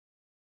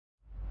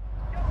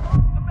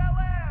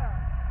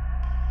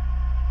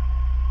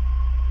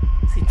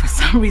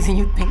some reason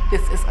you think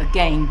this is a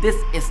game. This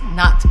is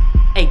not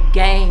a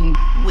game,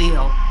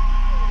 Will.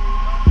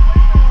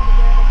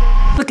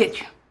 Look at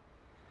you.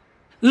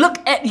 Look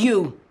at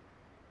you.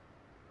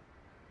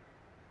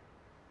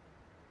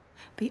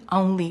 The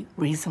only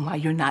reason why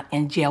you're not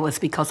in jail is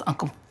because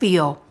Uncle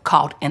Phil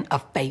called in a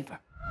favor.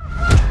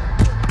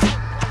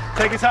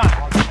 Take your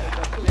time.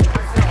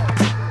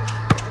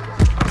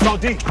 Go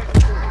deep.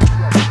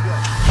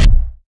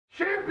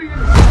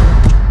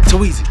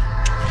 Too easy.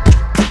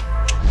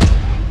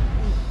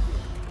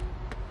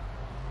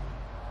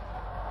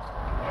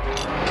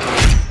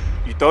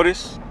 You throw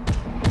this?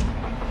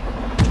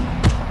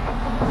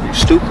 You're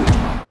stupid.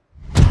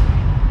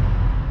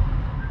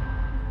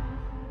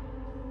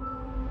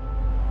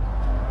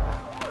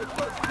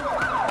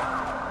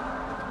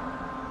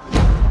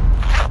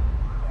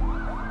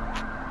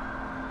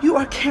 You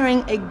are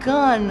carrying a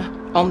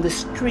gun on the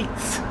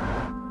streets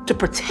to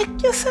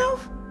protect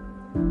yourself?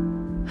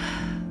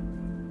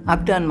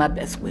 I've done my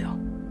best, Will.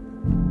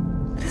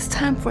 But it's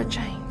time for a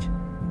change.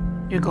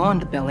 You're going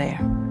to Bel Air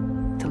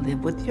to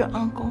live with your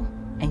uncle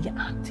and your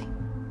auntie.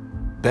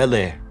 Bel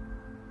Air,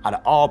 out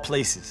of all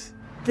places.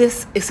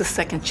 This is a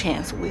second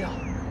chance, Will.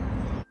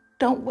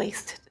 Don't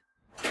waste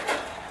it.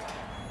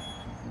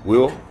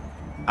 Will,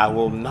 I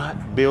will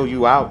not bail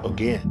you out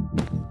again.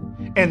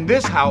 In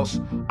this house,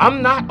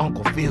 I'm not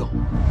Uncle Phil.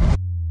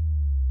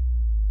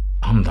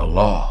 I'm the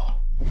law.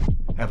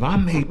 Have I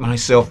made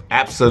myself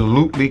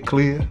absolutely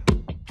clear?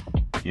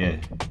 Yeah.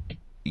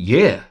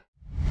 Yeah.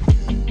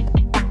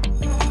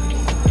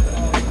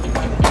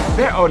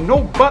 There are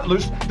no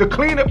butlers to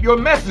clean up your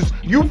messes.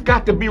 You've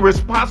got to be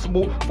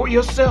responsible for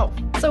yourself.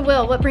 So,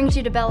 Will, what brings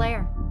you to Bel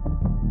Air?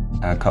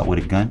 I got caught with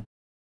a gun.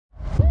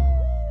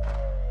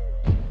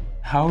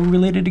 How are we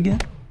related again?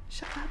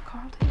 Shut up,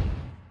 Carlton.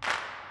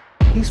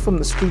 He's from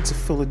the streets of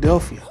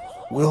Philadelphia.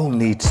 Will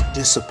needs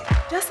discipline.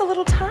 Just a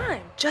little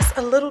time. Just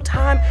a little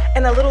time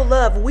and a little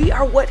love. We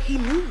are what he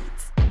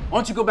needs. Why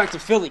don't you go back to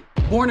Philly?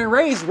 Born and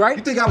raised, right?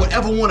 You think I would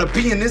ever want to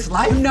be in this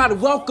life? You're not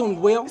welcomed,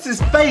 Will. This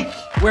is fake.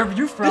 Wherever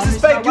you're from, This is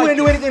fake. You didn't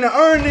do anything to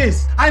earn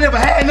this. I never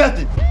had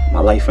nothing. My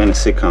life ain't a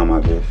sitcom,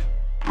 I guess.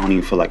 I don't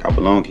even feel like I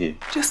belong here.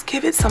 Just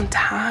give it some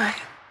time.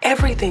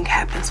 Everything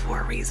happens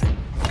for a reason.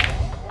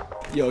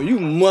 Yo, you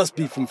must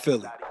be from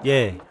Philly.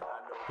 Yeah.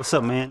 What's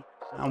up, man?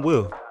 I'm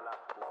Will.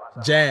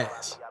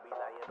 Jazz.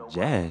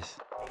 Jazz?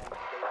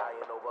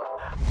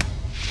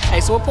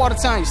 Hey, so what part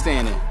of town you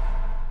staying in?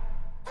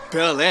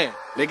 Bel Air.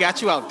 They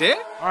got you out there?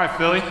 All right,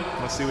 Philly,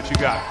 let's see what you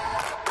got.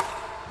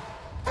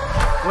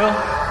 Will,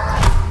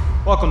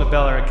 welcome to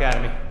Bel Air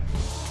Academy.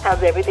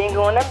 How's everything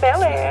going at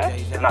Bel Air?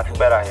 It's not too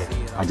bad out here.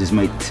 I just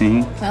made the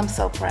team. I'm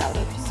so proud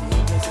of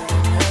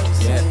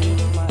you.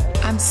 Yeah.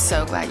 I'm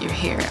so glad you're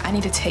here. I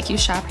need to take you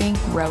shopping.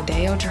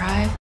 Rodeo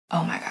Drive.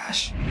 Oh my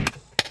gosh.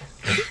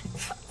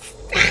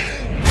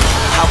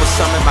 I was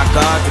summoned by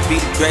God to be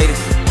the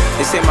greatest.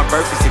 They say my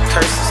birth is a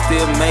curse, I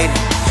still made it.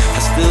 I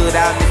stood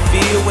out in the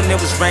field when it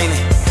was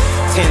raining.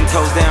 10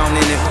 toes down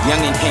in it.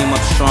 Youngin' came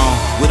up strong,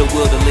 with a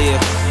will to live.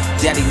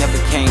 Daddy never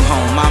came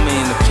home, mama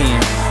in the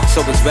pen.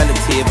 So it's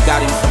relative,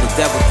 got him for the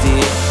devil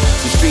did.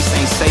 The streets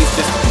ain't safe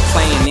just to be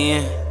playing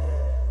in.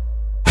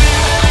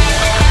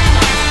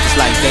 It's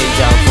like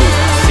deja vu,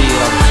 see it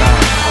all the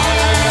time.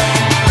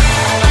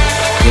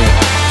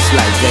 Yeah, it's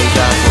like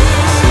deja vu,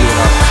 see it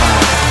all the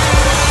time.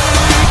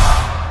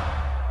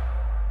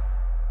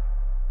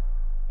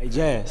 Hey,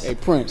 Jazz. Hey,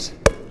 Prince.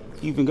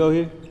 You even go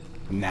here?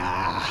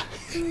 Nah.